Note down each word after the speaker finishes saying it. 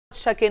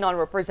Let's check in on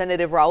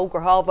Representative Raul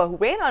Grijalva, who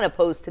ran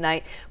unopposed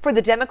tonight for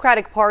the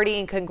Democratic Party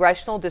in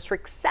Congressional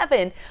District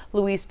 7.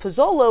 Luis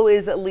Pozzolo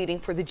is leading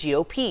for the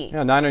GOP.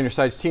 Yeah, 9 on your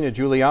side's Tina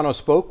Giuliano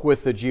spoke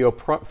with the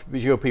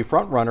GOP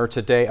frontrunner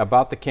today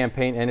about the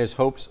campaign and his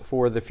hopes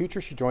for the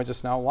future. She joins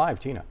us now live.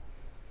 Tina.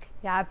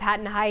 Yeah, Pat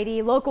and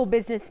Heidi, local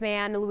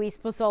businessman Luis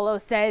Pozzolo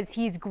says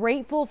he's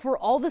grateful for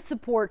all the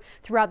support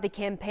throughout the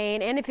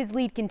campaign, and if his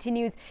lead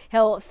continues,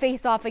 he'll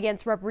face off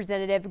against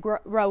Representative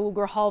Raul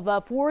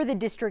Grijalva for the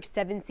District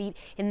 7 seat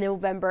in the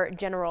November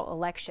general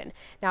election.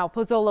 Now,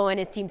 Pozzolo and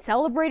his team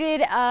celebrated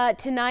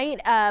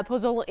tonight.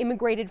 Pozzolo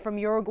immigrated from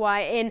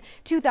Uruguay in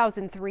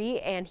 2003,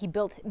 and he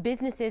built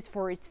businesses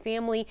for his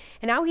family.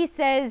 And now he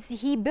says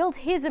he built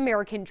his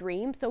American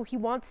dream, so he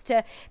wants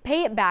to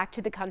pay it back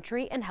to the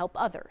country and help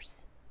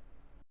others.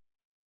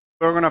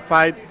 We're going to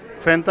fight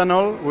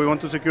fentanyl. We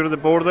want to secure the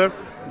border,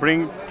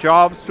 bring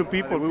jobs to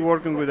people. We're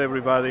working with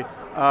everybody.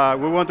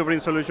 We want to bring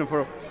solution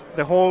for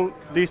the whole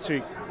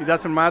district. It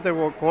doesn't matter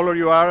what color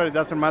you are. It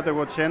doesn't matter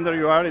what gender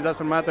you are. It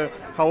doesn't matter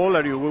how old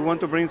are you. We want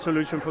to bring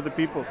solution for the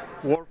people,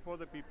 work for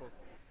the people.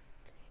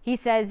 He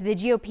says the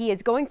GOP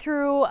is going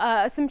through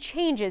some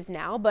changes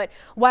now, but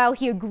while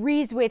he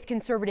agrees with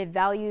conservative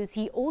values,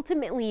 he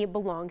ultimately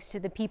belongs to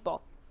the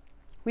people.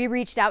 We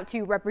reached out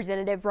to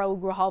Representative Raul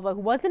Grijalva,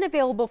 who wasn't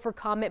available for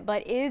comment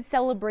but is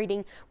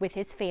celebrating with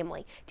his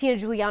family. Tina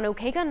Giuliano,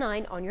 KGUN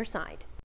 9 on your side.